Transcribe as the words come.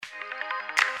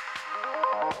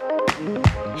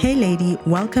Hey lady,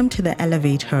 welcome to the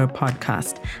Elevate Her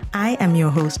podcast. I am your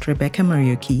host, Rebecca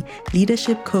Mariuki,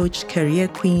 leadership coach, career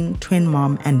queen, twin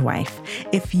mom, and wife.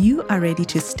 If you are ready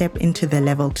to step into the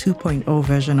level 2.0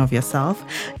 version of yourself,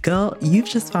 girl, you've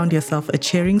just found yourself a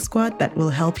cheering squad that will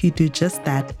help you do just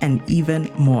that and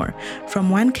even more. From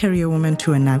one career woman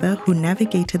to another who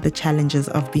navigated the challenges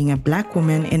of being a Black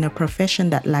woman in a profession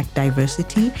that lacked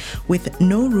diversity with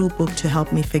no rule book to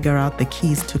help me figure out the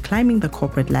keys to climbing the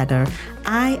corporate ladder,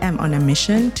 I am on a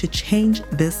mission to change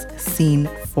this scene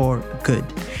for good.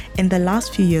 In the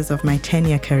last few years of my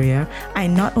 10-year career, I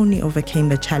not only overcame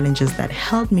the challenges that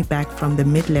held me back from the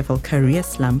mid-level career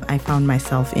slump I found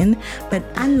myself in, but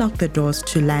unlocked the doors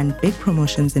to land big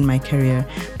promotions in my career,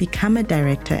 become a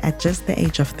director at just the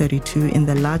age of 32 in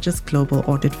the largest global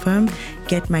audit firm,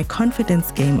 get my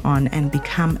confidence game on, and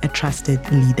become a trusted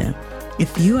leader.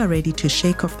 If you are ready to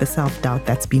shake off the self-doubt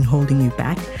that's been holding you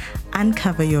back,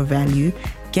 uncover your value,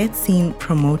 get seen,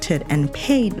 promoted, and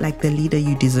paid like the leader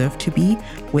you deserve to be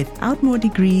without more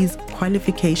degrees,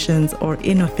 qualifications, or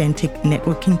inauthentic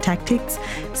networking tactics,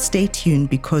 stay tuned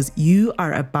because you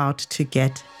are about to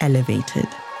get elevated.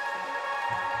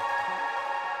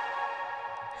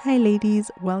 Hi ladies,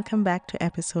 welcome back to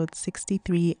episode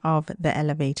 63 of the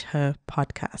Elevate Her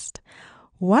podcast.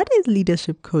 What is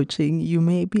leadership coaching? You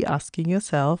may be asking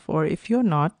yourself, or if you're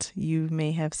not, you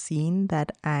may have seen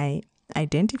that I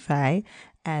identify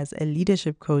as a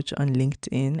leadership coach on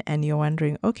LinkedIn, and you're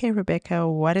wondering, okay, Rebecca,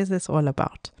 what is this all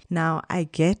about? Now, I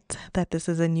get that this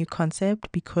is a new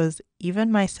concept because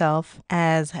even myself,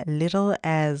 as little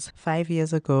as 5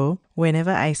 years ago,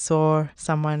 whenever I saw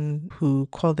someone who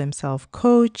called themselves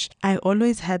coach, I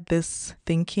always had this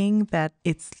thinking that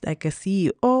it's like a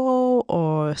CEO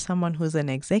or someone who's an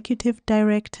executive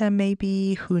director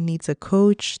maybe who needs a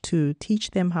coach to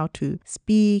teach them how to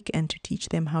speak and to teach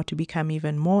them how to become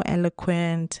even more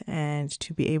eloquent and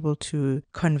to be able to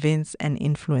convince and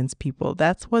influence people.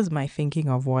 That was my thinking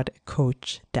of what a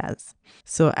coach does.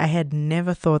 So I had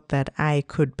never thought that I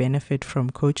could benefit from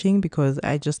coaching because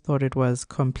I just thought it was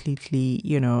completely,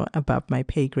 above my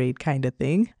pay grade kind of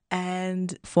thing.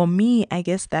 And for me, I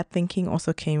guess that thinking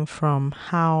also came from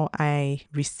how I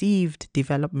received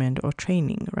development or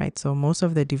training, right? So most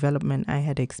of the development I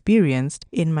had experienced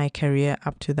in my career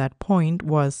up to that point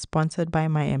was sponsored by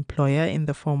my employer in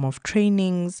the form of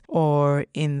trainings or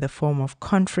in the form of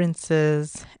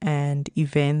conferences and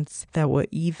events that were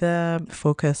either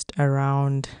focused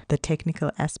around the technical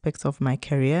aspects of my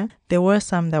career. There were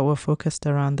some that were focused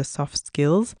around the soft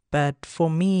skills, but for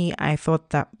me, I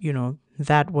thought that,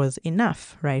 that was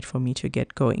enough, right, for me to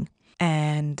get going.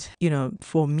 And,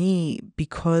 for me,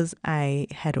 because I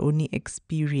had only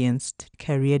experienced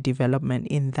career development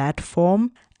in that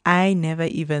form, I never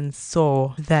even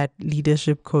saw that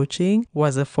leadership coaching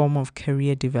was a form of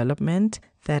career development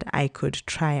that I could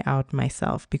try out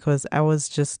myself because I was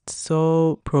just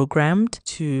so programmed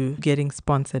to getting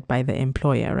sponsored by the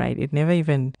employer, right? It never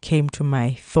even came to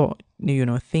my thought,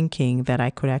 thinking that I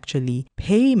could actually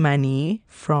pay money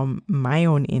from my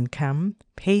own income,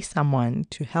 pay someone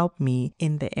to help me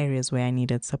in the areas where I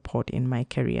needed support in my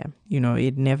career.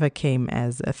 It never came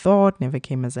as a thought, never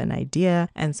came as an idea.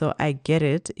 And so I get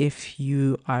it if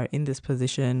you are in this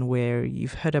position where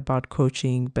you've heard about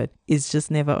coaching, but it's just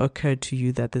never occurred to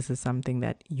you that this is something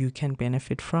that you can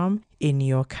benefit from in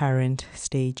your current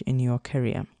stage in your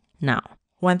career. Now,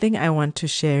 one thing I want to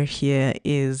share here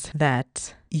is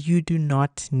that you do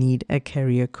not need a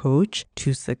career coach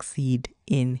to succeed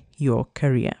in your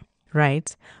career,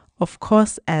 right? Of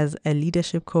course, as a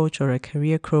leadership coach or a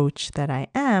career coach that I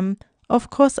am, of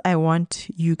course, I want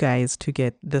you guys to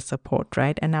get the support,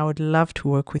 right? And I would love to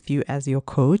work with you as your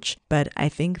coach. But I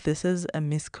think this is a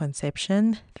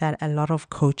misconception that a lot of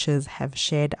coaches have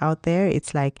shared out there.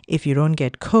 It's like, if you don't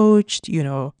get coached,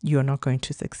 you're not going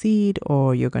to succeed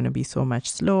or you're going to be so much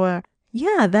slower.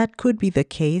 Yeah, that could be the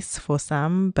case for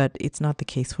some, but it's not the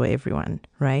case for everyone,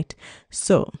 right?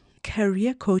 So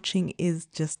career coaching is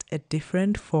just a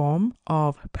different form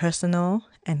of personal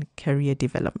and career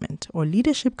development, or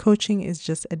leadership coaching is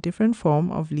just a different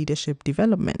form of leadership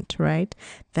development, right?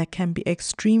 That can be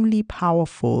extremely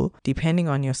powerful depending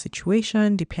on your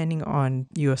situation, depending on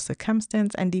your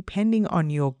circumstance, and depending on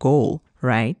your goal,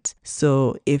 right?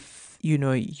 So if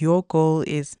your goal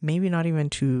is maybe not even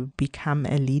to become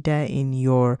a leader in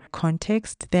your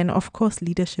context, then of course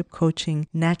leadership coaching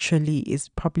naturally is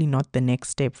probably not the next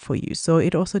step for you. So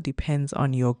it also depends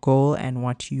on your goal and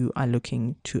what you are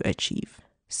looking to achieve.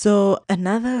 So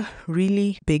another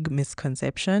really big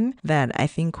misconception that I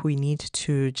think we need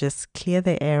to just clear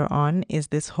the air on is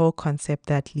this whole concept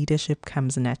that leadership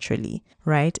comes naturally,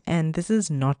 right? And this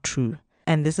is not true.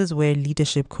 And this is where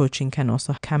leadership coaching can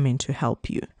also come in to help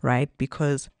you, right?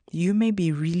 Because you may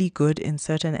be really good in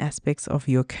certain aspects of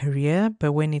your career,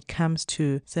 but when it comes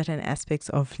to certain aspects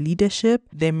of leadership,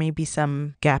 there may be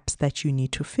some gaps that you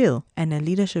need to fill. And a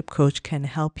leadership coach can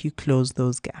help you close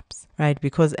those gaps, right?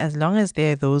 Because as long as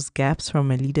there are those gaps from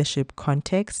a leadership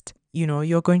context,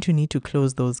 you're going to need to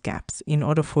close those gaps in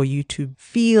order for you to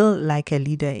feel like a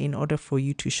leader, in order for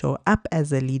you to show up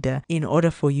as a leader, in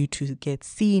order for you to get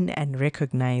seen and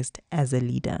recognized as a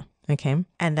leader. Okay.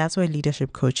 And that's why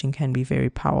leadership coaching can be very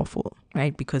powerful,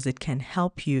 right? Because it can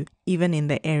help you even in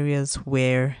the areas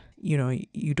where,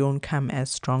 you don't come as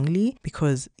strongly,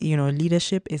 because,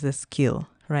 leadership is a skill,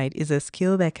 right? Is a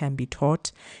skill that can be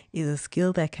taught, is a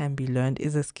skill that can be learned,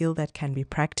 is a skill that can be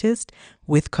practiced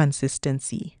with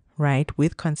consistency, right?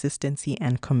 With consistency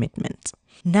and commitment.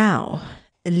 Now,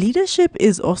 leadership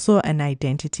is also an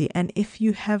identity. And if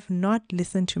you have not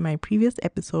listened to my previous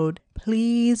episode,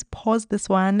 please pause this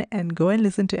one and go and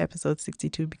listen to episode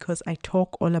 62, because I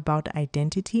talk all about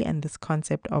identity and this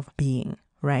concept of being,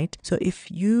 right? So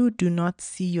if you do not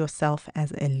see yourself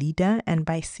as a leader, and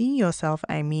by seeing yourself,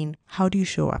 I mean, how do you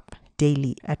show up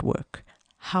daily at work?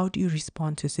 How do you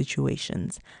respond to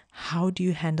situations? How do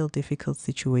you handle difficult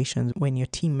situations when your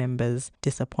team members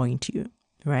disappoint you,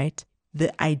 right?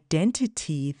 The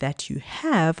identity that you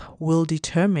have will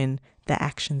determine the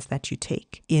actions that you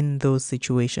take in those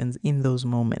situations, in those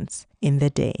moments, in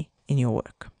the day, in your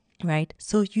work, right?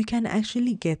 So you can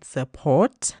actually get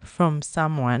support from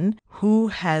someone who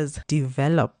has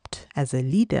developed as a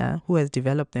leader, who has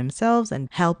developed themselves and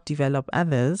helped develop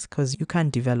others, because you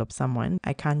can't develop someone.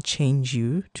 I can't change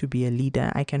you to be a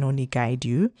leader. I can only guide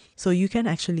you. So you can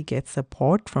actually get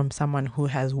support from someone who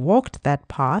has walked that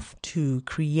path to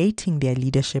creating their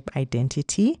leadership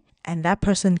identity. And that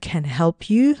person can help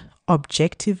you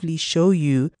objectively show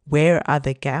you where are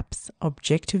the gaps,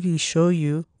 objectively show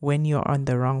you when you're on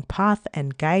the wrong path,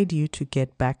 and guide you to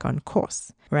get back on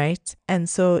course, right? And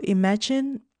so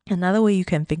imagine another way you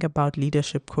can think about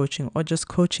leadership coaching, or just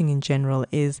coaching in general,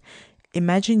 is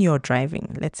imagine you're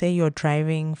driving. Let's say you're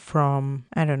driving from,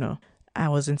 I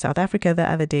was in South Africa the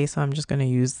other day, so I'm just going to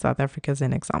use South Africa as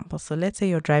an example. So let's say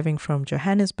you're driving from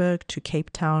Johannesburg to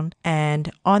Cape Town,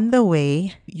 and on the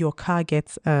way, your car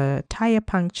gets a tire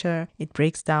puncture. It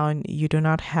breaks down. You do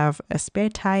not have a spare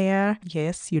tire.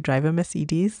 Yes, you drive a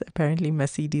Mercedes. Apparently,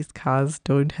 Mercedes cars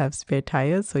don't have spare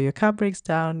tires. So your car breaks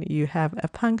down, you have a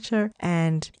puncture,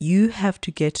 and you have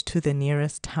to get to the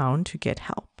nearest town to get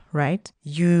help, right?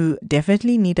 You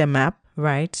definitely need a map,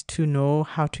 right, to know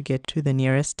how to get to the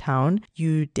nearest town.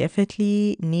 You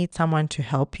definitely need someone to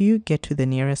help you get to the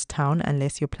nearest town,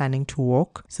 unless you're planning to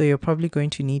walk. So you're probably going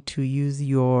to need to use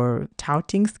your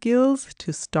touting skills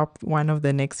to stop one of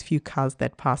the next few cars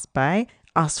that pass by,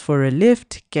 ask for a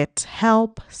lift, get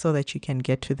help so that you can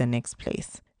get to the next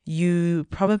place. You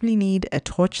probably need a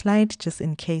torchlight just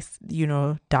in case,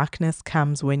 darkness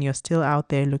comes when you're still out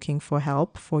there looking for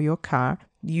help for your car.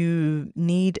 You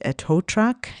need a tow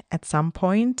truck at some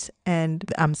point, and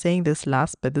I'm saying this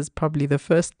last, but this is probably the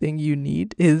first thing you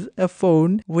need, is a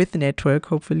phone with network.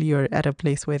 Hopefully you're at a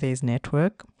place where there's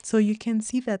network. So you can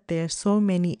see that there are so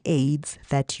many aids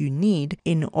that you need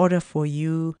in order for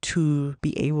you to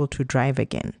be able to drive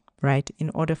again, right? In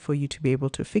order for you to be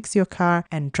able to fix your car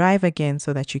and drive again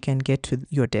so that you can get to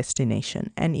your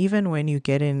destination. And even when you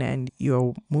get in and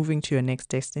you're moving to your next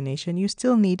destination, you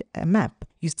still need a map.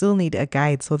 You still need a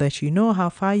guide so that you know how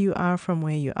far you are from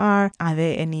where you are. Are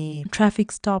there any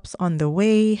traffic stops on the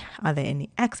way? Are there any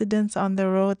accidents on the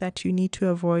road that you need to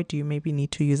avoid? Do you maybe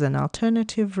need to use an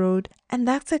alternative road? And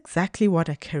that's exactly what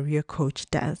a career coach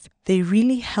does. They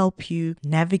really help you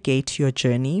navigate your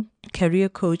journey. Career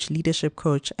coach, leadership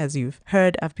coach, as you've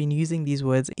heard, I've been using these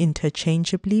words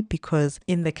interchangeably because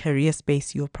in the career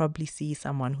space, you'll probably see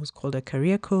someone who's called a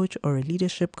career coach or a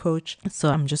leadership coach. So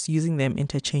I'm just using them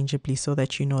interchangeably so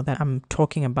that you know that I'm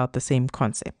talking about the same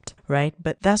concept, right?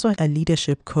 But that's what a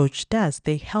leadership coach does.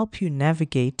 They help you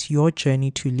navigate your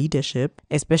journey to leadership,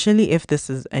 especially if this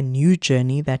is a new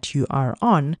journey that you are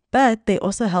on. But they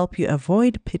also help you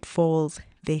avoid pitfalls.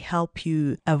 They help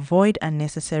you avoid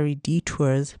unnecessary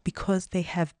detours because they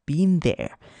have been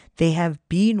there. They have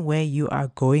been where you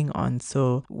are going on,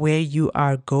 so where you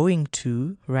are going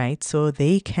to, right? So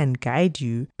they can guide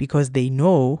you because they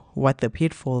know what the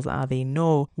pitfalls are, they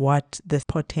know what the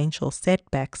potential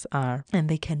setbacks are, and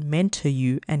they can mentor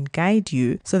you and guide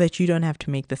you so that you don't have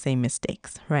to make the same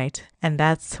mistakes, right? And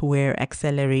that's where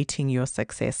accelerating your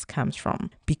success comes from,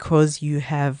 because you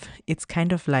have, it's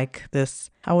kind of like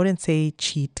this, I wouldn't say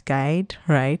cheat guide,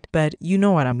 right? But you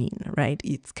know what I mean, right?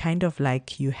 It's kind of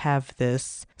like you have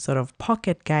this sort of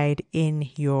pocket guide in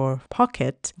your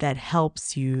pocket that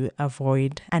helps you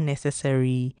avoid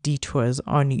unnecessary detours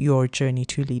on your journey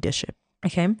to leadership.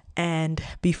 Okay. And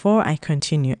before I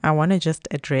continue, I want to just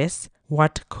address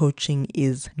what coaching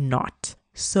is not.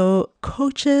 So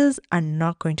coaches are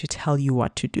not going to tell you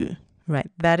what to do, right?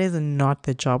 That is not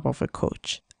the job of a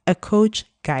coach. A coach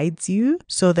guides you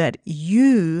so that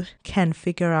you can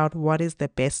figure out what is the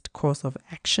best course of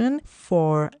action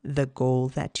for the goal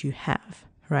that you have,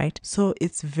 right? So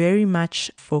it's very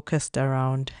much focused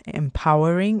around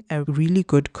empowering. A really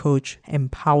good coach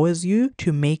empowers you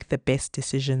to make the best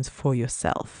decisions for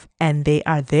yourself. And they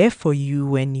are there for you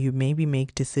when you maybe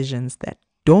make decisions that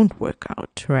don't work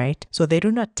out, right? So they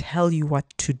do not tell you what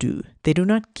to do. They do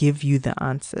not give you the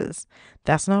answers.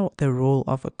 That's not the role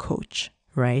of a coach,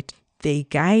 right? They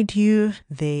guide you,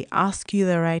 they ask you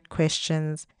the right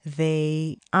questions,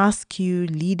 they ask you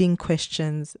leading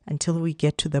questions until we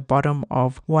get to the bottom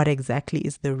of what exactly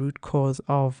is the root cause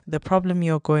of the problem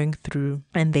you're going through,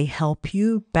 and they help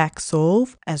you back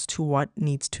solve as to what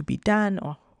needs to be done,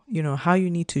 or how you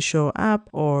need to show up,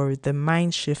 or the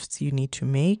mind shifts you need to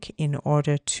make in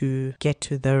order to get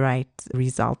to the right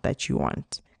result that you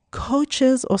want.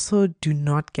 Coaches also do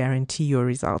not guarantee your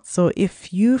results. So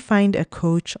if you find a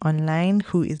coach online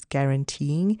who is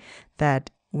guaranteeing that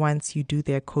once you do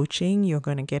their coaching, you're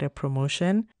going to get a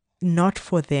promotion, not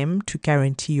for them to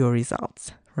guarantee your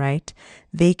results, right?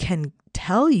 They can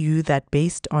tell you that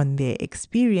based on their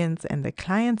experience and the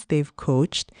clients they've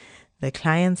coached, the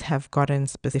clients have gotten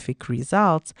specific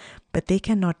results, but they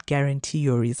cannot guarantee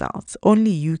your results. Only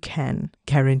you can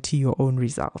guarantee your own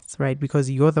results, right?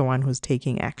 Because you're the one who's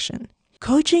taking action.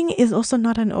 Coaching is also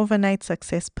not an overnight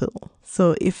success pill.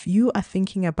 So if you are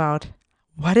thinking about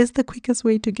what is the quickest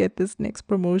way to get this next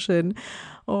promotion,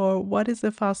 or what is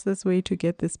the fastest way to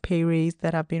get this pay raise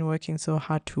that I've been working so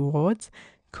hard towards,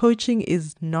 coaching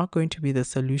is not going to be the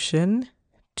solution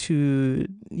to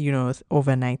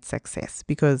overnight success,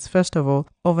 because first of all,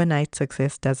 overnight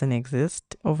success doesn't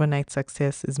exist. Overnight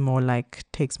success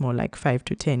takes more like 5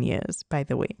 to 10 years. By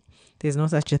the way, there's no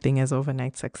such a thing as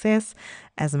overnight success.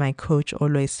 As my coach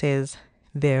always says,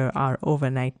 there are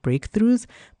overnight breakthroughs,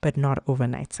 but not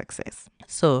overnight success.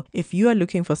 So if you are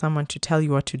looking for someone to tell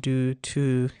you what to do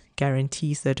to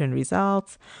guarantee certain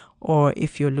results, or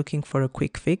if you're looking for a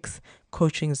quick fix,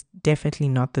 coaching is definitely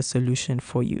not the solution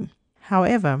for you.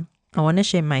 However, I want to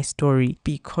share my story,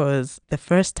 because the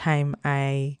first time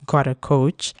I got a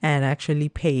coach and actually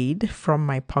paid from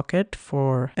my pocket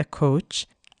for a coach,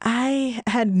 I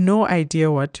had no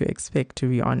idea what to expect, to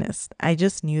be honest. I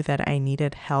just knew that I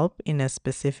needed help in a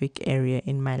specific area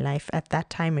in my life. At that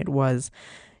time, it was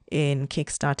in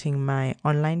kickstarting my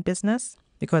online business,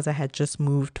 because I had just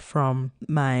moved from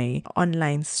my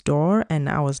online store and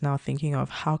I was now thinking of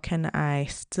how can I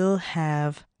still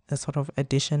have a sort of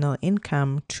additional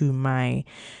income to my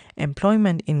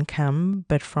employment income,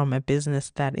 but from a business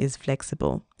that is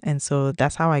flexible. And so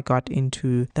that's how I got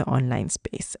into the online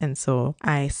space. And so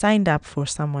I signed up for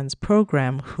someone's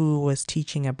program who was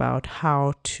teaching about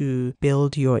how to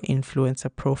build your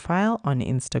influencer profile on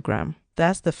Instagram.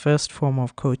 That's the first form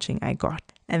of coaching I got.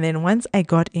 And then once I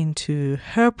got into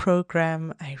her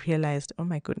program, I realized, oh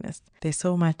my goodness, there's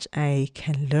so much I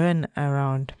can learn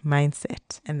around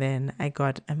mindset. And then I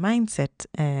got a mindset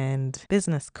and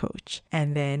business coach.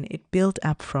 And then it built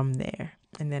up from there.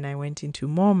 And then I went into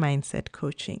more mindset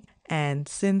coaching. And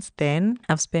since then,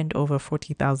 I've spent over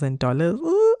 $40,000.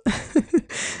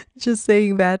 Just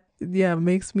saying that,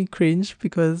 makes me cringe,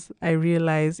 because I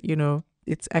realize,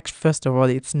 it's actually, first of all,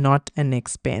 it's not an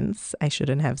expense. I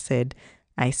shouldn't have said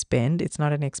I spend. It's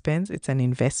not an expense, it's an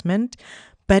investment,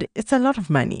 but it's a lot of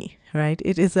money, right?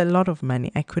 It is a lot of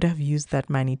money. I could have used that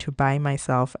money to buy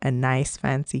myself a nice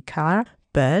fancy car,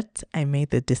 but I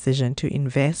made the decision to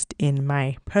invest in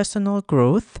my personal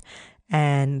growth,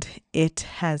 and it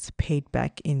has paid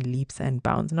back in leaps and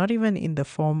bounds, not even in the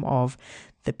form of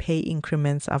the pay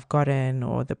increments I've gotten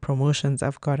or the promotions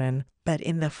I've gotten, but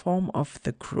in the form of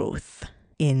the growth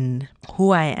in who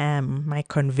I am, my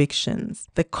convictions,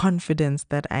 the confidence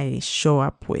that I show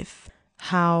up with,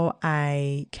 how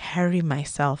I carry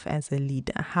myself as a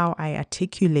leader, how I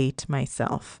articulate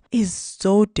myself is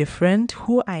so different.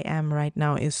 Who I am right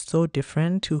now is so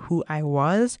different to who I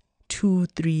was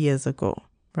 2-3 years ago,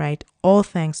 right? All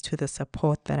thanks to the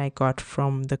support that I got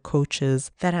from the coaches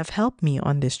that have helped me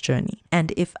on this journey.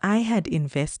 And if I had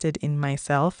invested in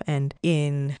myself and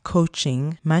in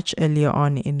coaching much earlier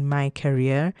on in my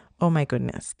career, oh my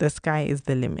goodness, the sky is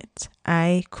the limit.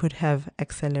 I could have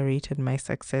accelerated my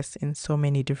success in so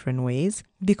many different ways,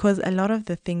 because a lot of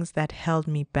the things that held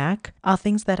me back are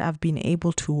things that I've been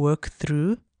able to work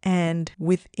through. And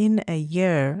within a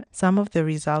year, some of the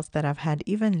results that I've had,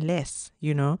 even less,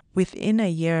 within a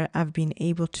year, I've been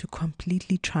able to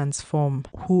completely transform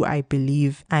who I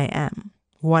believe I am,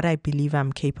 what I believe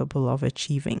I'm capable of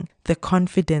achieving, the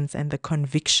confidence and the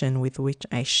conviction with which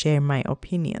I share my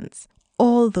opinions.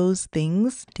 All those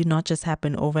things did not just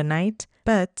happen overnight,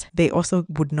 but they also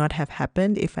would not have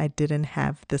happened if I didn't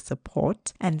have the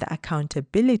support and the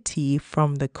accountability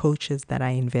from the coaches that I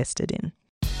invested in.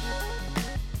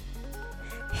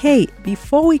 Hey,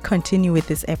 before we continue with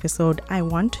this episode, I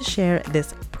want to share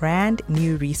this brand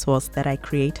new resource that I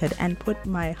created and put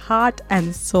my heart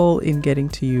and soul in getting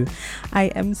to you. I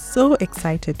am so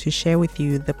excited to share with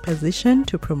you the Position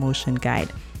to Promotion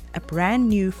Guide, a brand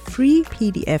new free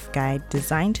PDF guide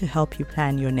designed to help you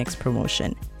plan your next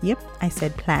promotion. Yep, I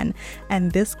said plan.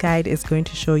 And this guide is going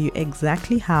to show you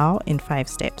exactly how in 5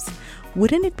 steps.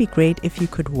 Wouldn't it be great if you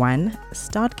could 1.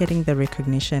 Start getting the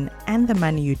recognition and the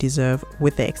money you deserve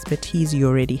with the expertise you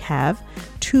already have.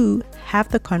 2. Have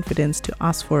the confidence to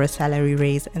ask for a salary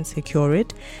raise and secure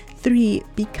it. 3.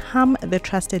 Become the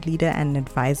trusted leader and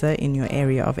advisor in your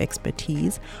area of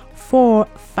expertise. 4.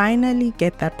 Finally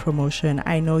get that promotion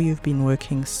I know you've been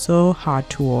working so hard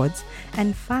towards.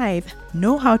 And 5.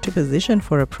 Know how to position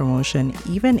for a promotion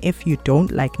even if you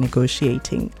don't like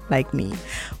negotiating, like me.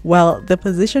 Well, the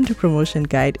Position to Promotion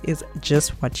Guide is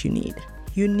just what you need.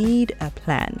 You need a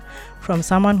plan from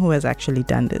someone who has actually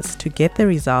done this to get the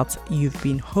results you've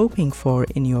been hoping for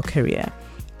in your career.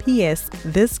 P.S.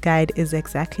 This guide is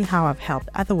exactly how I've helped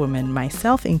other women,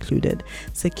 myself included,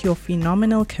 secure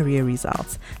phenomenal career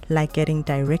results, like getting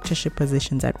directorship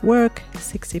positions at work,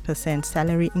 60%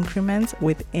 salary increments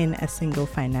within a single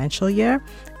financial year,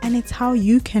 and it's how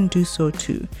you can do so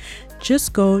too.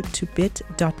 Just go to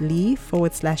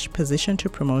bit.ly/position to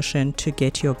promotion to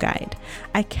get your guide.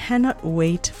 I cannot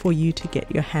wait for you to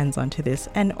get your hands onto this.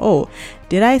 And oh,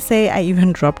 did I say I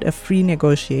even dropped a free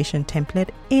negotiation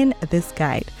template in this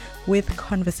guide with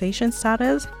conversation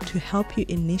starters to help you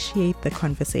initiate the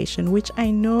conversation, which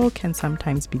I know can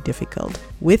sometimes be difficult,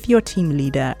 with your team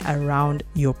leader around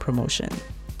your promotion.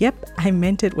 Yep, I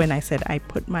meant it when I said I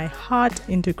put my heart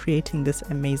into creating this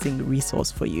amazing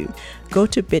resource for you. Go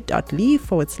to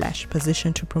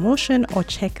bit.ly/position to promotion or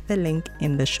check the link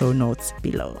in the show notes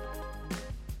below.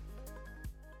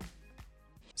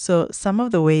 So some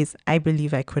of the ways I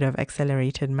believe I could have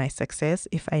accelerated my success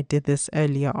if I did this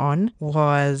earlier on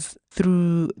was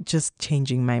through just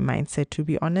changing my mindset, to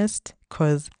be honest,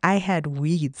 because I had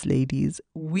weeds, ladies,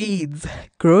 weeds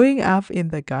growing up in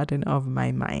the garden of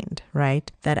my mind,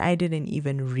 right? That I didn't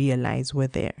even realize were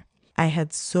there. I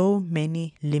had so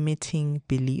many limiting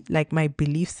beliefs, like my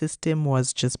belief system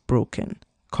was just broken.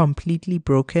 Completely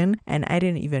broken, and I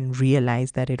didn't even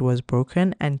realize that it was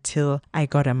broken until I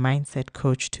got a mindset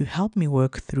coach to help me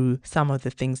work through some of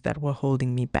the things that were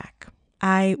holding me back.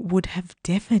 I would have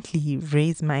definitely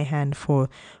raised my hand for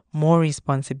more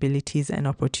responsibilities and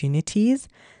opportunities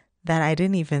that I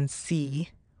didn't even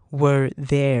see were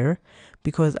there,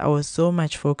 because I was so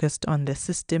much focused on the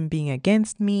system being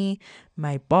against me,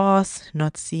 my boss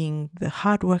not seeing the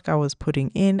hard work I was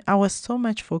putting in. I was so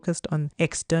much focused on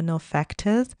external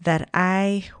factors that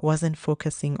I wasn't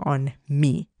focusing on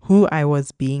me, who I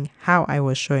was being, how I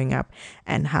was showing up,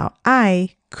 and how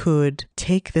I could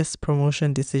take this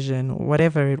promotion decision,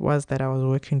 whatever it was that I was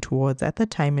working towards at the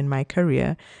time in my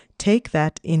career, take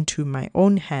that into my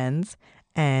own hands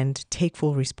and take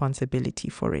full responsibility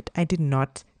for it. I did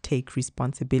not take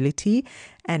responsibility,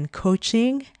 and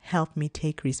coaching helped me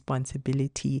take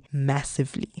responsibility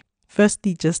massively.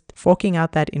 Firstly, just forking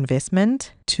out that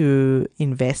investment to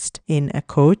invest in a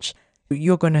coach,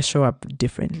 you're going to show up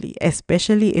differently,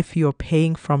 especially if you're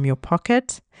paying from your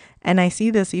pocket. And I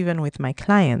see this even with my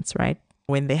clients, right?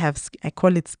 When they have, I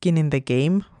call it skin in the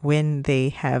game, when they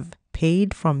have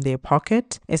paid from their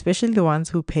pocket, especially the ones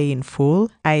who pay in full,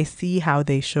 I see how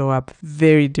they show up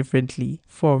very differently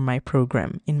for my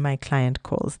program in my client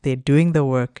calls. They're doing the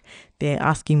work. They're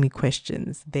asking me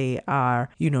questions. They are,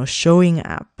 showing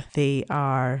up. They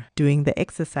are doing the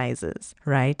exercises,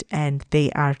 right? And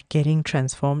they are getting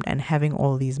transformed and having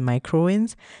all these micro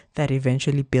wins that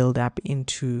eventually build up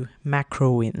into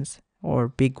macro wins or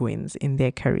big wins in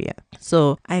their career.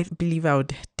 So I believe I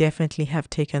would definitely have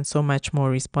taken so much more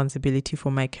responsibility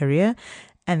for my career,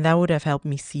 and that would have helped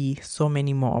me see so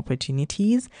many more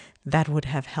opportunities. That would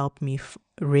have helped me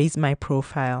raise my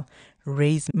profile,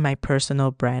 raise my personal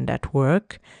brand at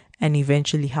work, and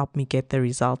eventually help me get the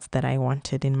results that I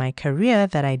wanted in my career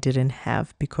that I didn't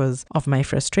have because of my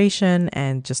frustration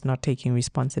and just not taking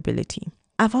responsibility.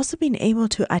 I've also been able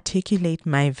to articulate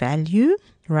my value,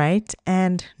 right?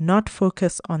 And not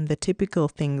focus on the typical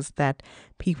things that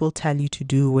people tell you to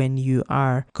do when you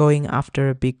are going after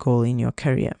a big goal in your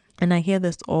career. And I hear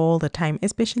this all the time,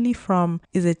 especially from,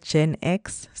 is it Gen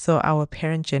X? So our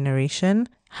parent generation,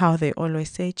 how they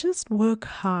always say, just work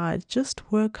hard,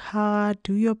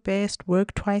 do your best,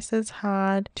 work twice as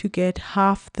hard to get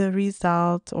half the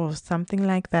result or something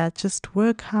like that. Just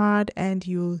work hard and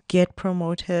you'll get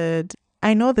promoted.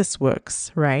 I know this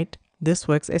works, right? This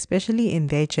works especially in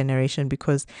their generation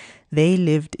because they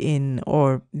lived in,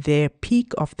 or their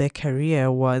peak of their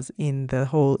career was in the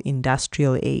whole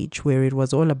industrial age where it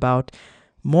was all about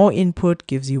more input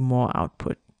gives you more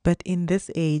output. But in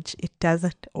this age, it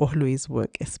doesn't always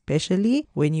work, especially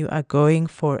when you are going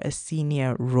for a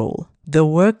senior role. The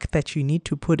work that you need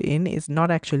to put in is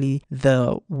not actually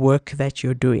the work that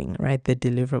you're doing, right? The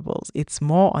deliverables. It's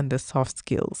more on the soft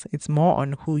skills. It's more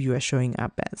on who you are showing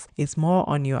up as. It's more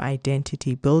on your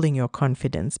identity, building your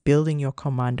confidence, building your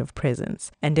command of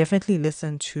presence. And definitely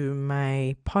listen to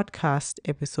my podcast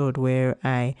episode where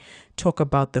I talk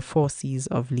about the 4 C's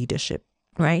of leadership.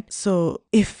 Right? So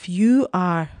if you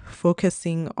are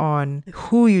focusing on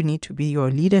who you need to be, your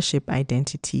leadership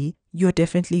identity, you're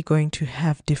definitely going to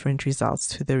have different results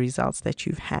to the results that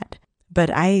you've had. But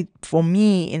for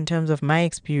me, in terms of my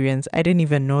experience, I didn't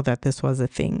even know that this was a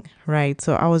thing, right?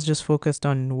 So I was just focused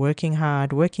on working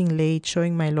hard, working late,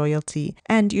 showing my loyalty.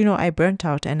 And, I burnt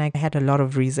out and I had a lot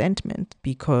of resentment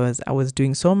because I was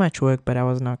doing so much work, but I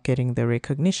was not getting the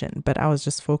recognition. But I was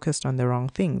just focused on the wrong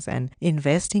things. And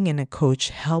investing in a coach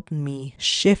helped me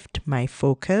shift my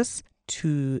focus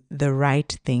to the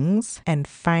right things and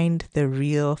find the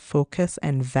real focus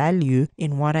and value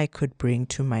in what I could bring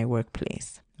to my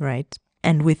workplace. Right?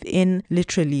 And within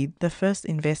literally the first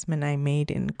investment I made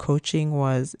in coaching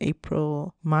was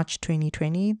March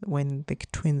 2020 when the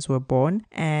twins were born.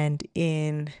 And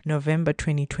in November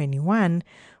 2021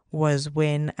 was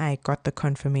when I got the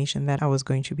confirmation that I was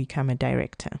going to become a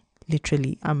director.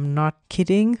 Literally, I'm not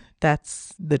kidding.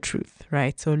 That's the truth,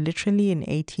 right? So literally in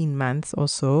 18 months or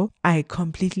so, I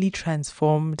completely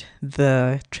transformed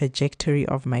the trajectory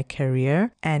of my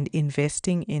career, and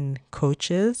investing in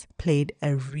coaches played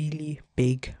a really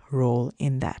big role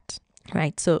in that.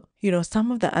 Right. So,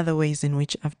 some of the other ways in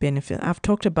which I've benefited, I've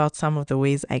talked about some of the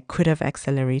ways I could have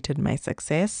accelerated my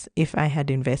success if I had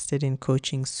invested in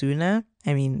coaching sooner.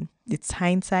 I mean, it's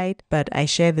hindsight, but I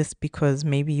share this because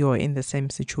maybe you're in the same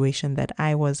situation that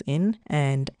I was in,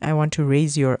 and I want to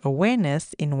raise your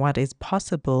awareness in what is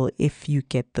possible if you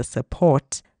get the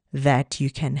support that you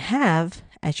can have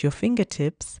at your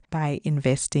fingertips by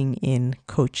investing in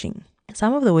coaching.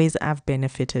 Some of the ways I've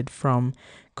benefited from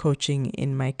coaching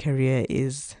in my career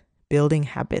is building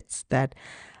habits that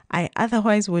I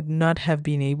otherwise would not have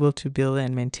been able to build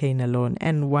and maintain alone.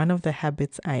 And one of the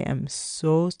habits I am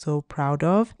so proud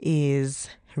of is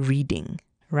reading,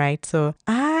 right? So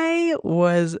I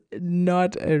was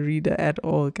not a reader at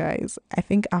all, guys. I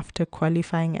think after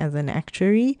qualifying as an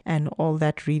actuary and all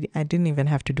that reading, I didn't even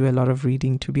have to do a lot of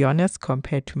reading, to be honest,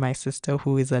 compared to my sister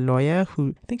who is a lawyer,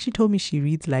 who I think she told me she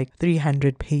reads like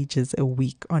 300 pages a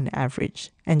week on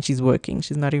average. And she's working.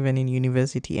 She's not even in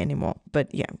university anymore.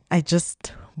 But yeah, I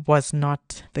just was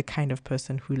not the kind of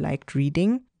person who liked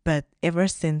reading. But ever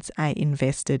since I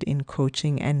invested in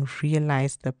coaching and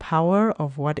realized the power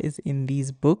of what is in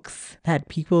these books that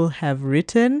people have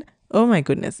written, oh my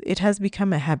goodness, it has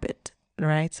become a habit,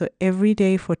 right? So every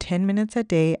day for 10 minutes a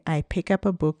day, I pick up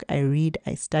a book, I read,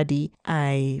 I study,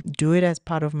 I do it as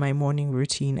part of my morning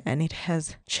routine, and it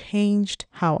has changed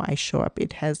how I show up.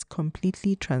 It has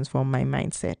completely transformed my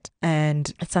mindset.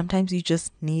 And sometimes you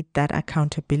just need that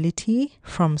accountability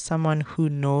from someone who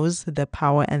knows the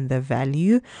power and the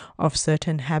value of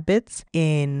certain habits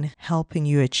in helping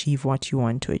you achieve what you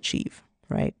want to achieve.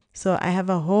 right? So I have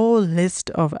a whole list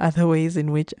of other ways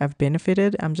in which I've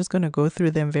benefited. I'm just going to go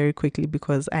through them very quickly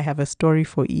because I have a story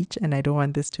for each, and I don't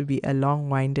want this to be a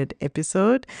long-winded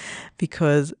episode,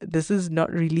 because this is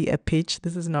not really a pitch.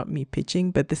 This is not me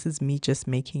pitching, but this is me just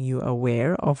making you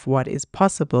aware of what is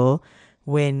possible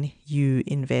when you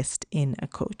invest in a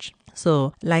coach.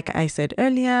 So like I said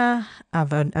earlier,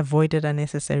 I've avoided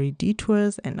unnecessary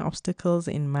detours and obstacles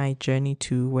in my journey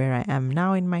to where I am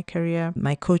now in my career.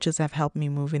 My coaches have helped me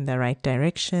move in the right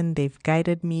direction. They've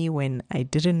guided me when I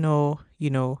didn't know,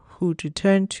 who to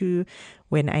turn to,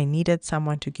 when I needed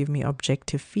someone to give me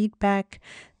objective feedback.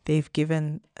 They've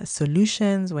given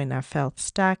solutions when I felt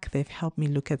stuck. They've helped me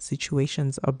look at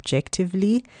situations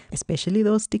objectively, especially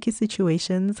those sticky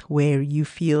situations where you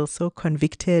feel so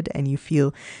convicted and you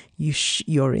feel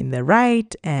you're in the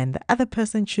right and the other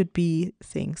person should be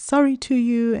saying sorry to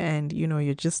you, and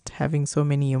you're just having so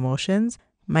many emotions.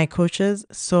 My coaches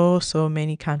so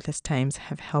many countless times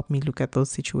have helped me look at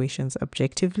those situations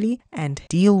objectively and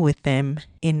deal with them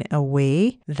in a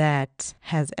way that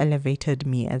has elevated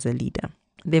me as a leader.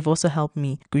 They've also helped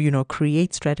me,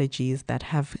 create strategies that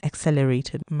have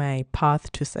accelerated my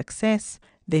path to success.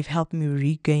 They've helped me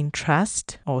regain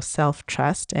trust or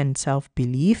self-trust and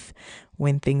self-belief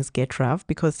when things get rough,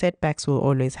 because setbacks will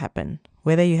always happen.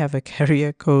 Whether you have a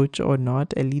career coach or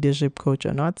not, a leadership coach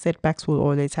or not, setbacks will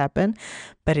always happen,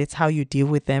 but it's how you deal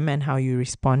with them and how you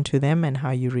respond to them and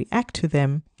how you react to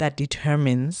them that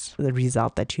determines the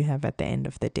result that you have at the end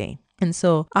of the day. And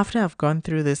so after I've gone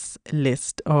through this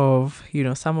list of,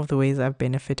 some of the ways I've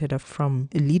benefited from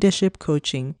leadership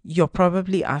coaching, you're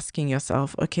probably asking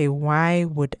yourself, okay, why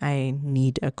would I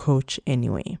need a coach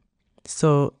anyway?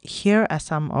 So here are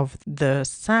some of the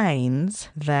signs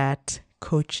that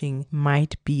coaching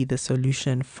might be the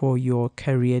solution for your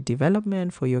career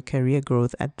development, for your career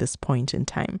growth at this point in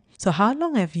time. So how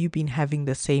long have you been having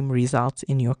the same results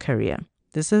in your career?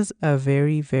 This is a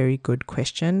very, very good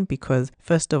question, because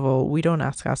first of all, we don't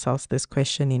ask ourselves this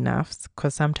question enough,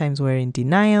 because sometimes we're in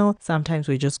denial, sometimes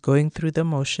we're just going through the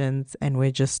motions and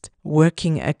we're just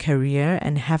working a career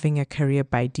and having a career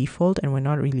by default, and we're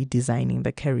not really designing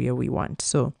the career we want.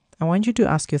 So I want you to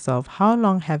ask yourself, how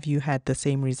long have you had the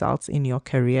same results in your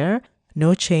career?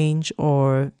 No change,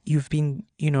 or you've been,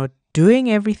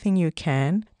 doing everything you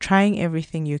can, trying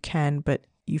everything you can, but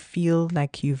you feel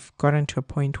like you've gotten to a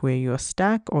point where you're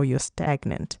stuck or you're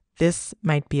stagnant. This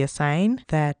might be a sign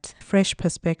that fresh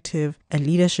perspective, a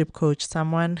leadership coach,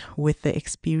 someone with the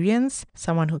experience,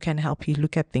 someone who can help you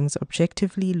look at things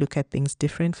objectively, look at things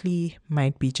differently,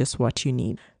 might be just what you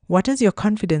need. What does your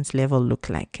confidence level look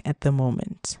like at the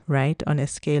moment, right? On a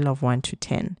scale of 1 to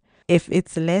 10. If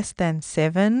it's less than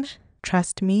 7,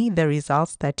 trust me, the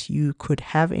results that you could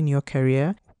have in your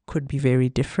career could be very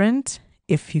different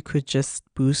if you could just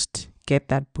get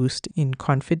that boost in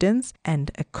confidence.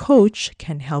 And a coach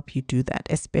can help you do that,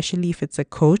 especially if it's a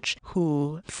coach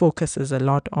who focuses a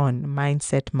lot on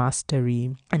mindset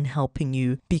mastery and helping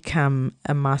you become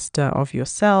a master of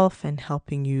yourself and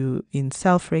helping you in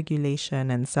self-regulation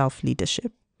and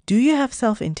self-leadership. Do you have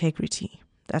self-integrity?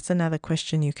 That's another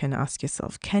question you can ask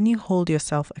yourself. Can you hold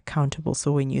yourself accountable?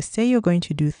 So when you say you're going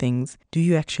to do things, do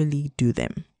you actually do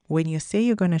them? When you say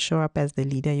you're going to show up as the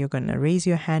leader, you're going to raise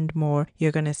your hand more,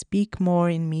 you're going to speak more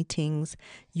in meetings,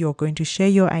 you're going to share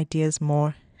your ideas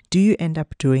more, do you end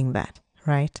up doing that,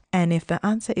 right? And if the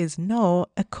answer is no,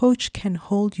 a coach can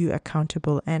hold you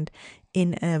accountable, and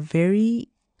in a very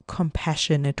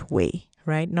compassionate way,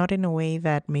 right? Not in a way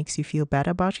that makes you feel bad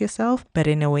about yourself, but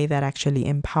in a way that actually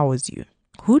empowers you.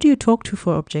 Who do you talk to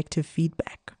for objective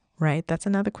feedback? Right? That's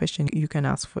another question you can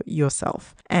ask for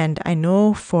yourself. And I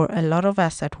know for a lot of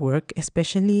us at work,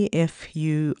 especially if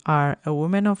you are a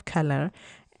woman of color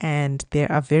and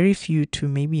there are very few to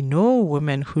maybe no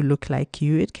women who look like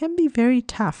you, it can be very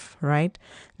tough, right?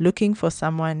 Looking for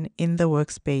someone in the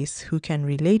workspace who can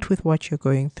relate with what you're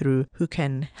going through, who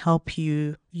can help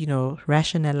you,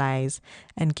 rationalize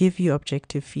and give you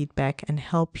objective feedback and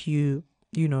help you,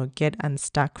 get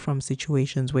unstuck from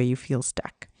situations where you feel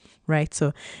stuck. Right?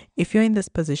 So if you're in this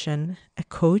position, a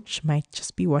coach might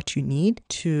just be what you need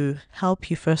to help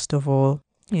you, first of all,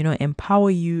 empower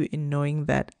you in knowing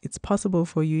that it's possible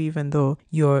for you, even though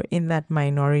you're in that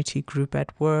minority group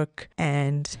at work,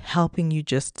 and helping you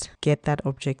just get that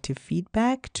objective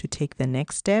feedback to take the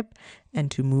next step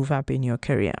and to move up in your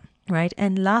career. Right?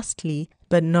 And lastly,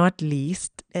 but not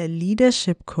least, a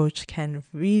leadership coach can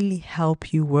really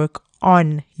help you work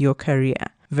on your career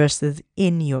versus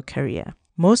in your career.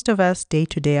 Most of us day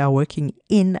to day are working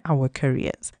in our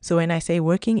careers. So when I say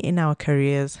working in our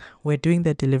careers, we're doing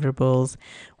the deliverables,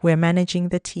 we're managing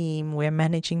the team, we're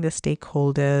managing the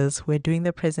stakeholders, we're doing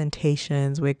the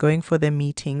presentations, we're going for the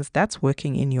meetings. That's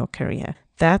working in your career.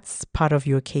 That's part of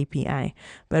your KPI.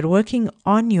 But working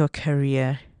on your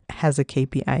career has a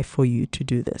KPI for you to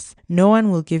do this. No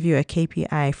one will give you a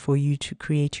KPI for you to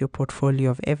create your portfolio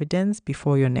of evidence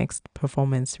before your next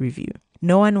performance review.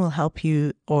 No one will help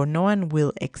you, or no one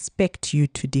will expect you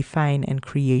to define and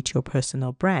create your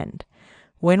personal brand.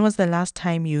 When was the last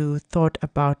time you thought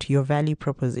about your value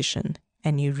proposition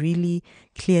and you really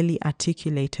clearly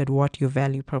articulated what your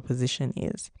value proposition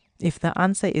is? If the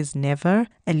answer is never,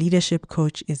 a leadership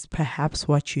coach is perhaps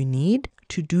what you need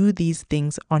to do these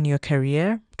things on your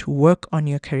career, to work on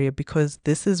your career, because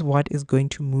this is what is going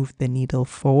to move the needle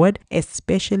forward,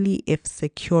 especially if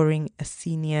securing a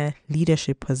senior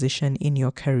leadership position in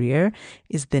your career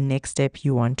is the next step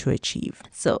you want to achieve.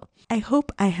 So I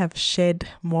hope I have shed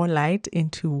more light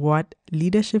into what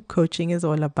leadership coaching is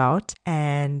all about.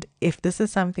 And if this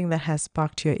is something that has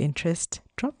sparked your interest,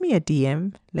 drop me a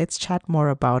DM. Let's chat more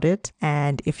about it.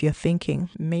 And if you're thinking,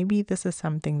 maybe this is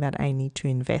something that I need to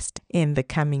invest in the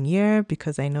coming year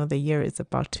because I know the year is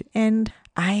about to end,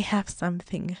 I have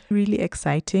something really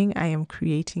exciting. I am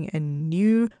creating a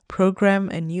new program,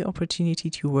 a new opportunity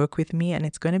to work with me, and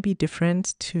it's going to be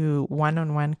different to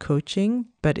one-on-one coaching,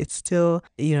 but it's still,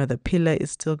 the pillar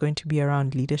is still going to be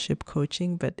around leadership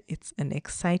coaching, but it's an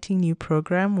exciting new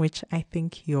program, which I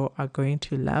think you are going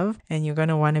to love and you're going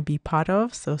to want to be part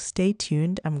of. So stay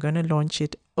tuned. I'm going to launch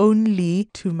it only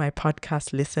to my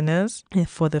podcast listeners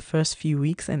for the first few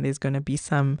weeks, and there's going to be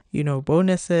some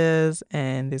bonuses,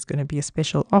 and there's going to be a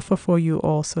special offer for you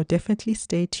all, so definitely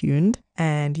stay tuned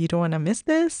and you don't want to miss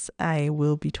this. I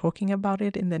will be talking about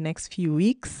it in the next few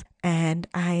weeks, and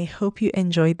I hope you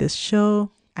enjoyed this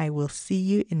show. I will see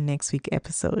you in next week's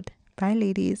episode. Bye,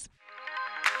 ladies.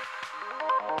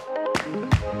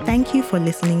 Thank you for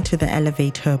listening to the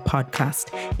Elevate Her podcast.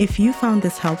 If you found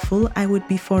this helpful, I would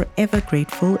be forever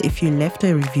grateful if you left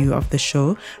a review of the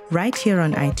show right here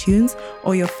on iTunes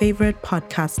or your favorite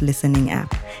podcast listening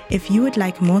app. If you would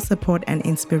like more support and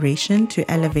inspiration to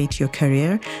elevate your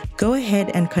career, go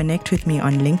ahead and connect with me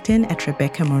on LinkedIn at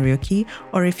Rebecca Morioki,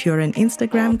 or if you're an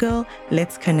Instagram girl,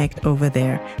 let's connect over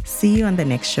there. See you on the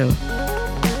next show.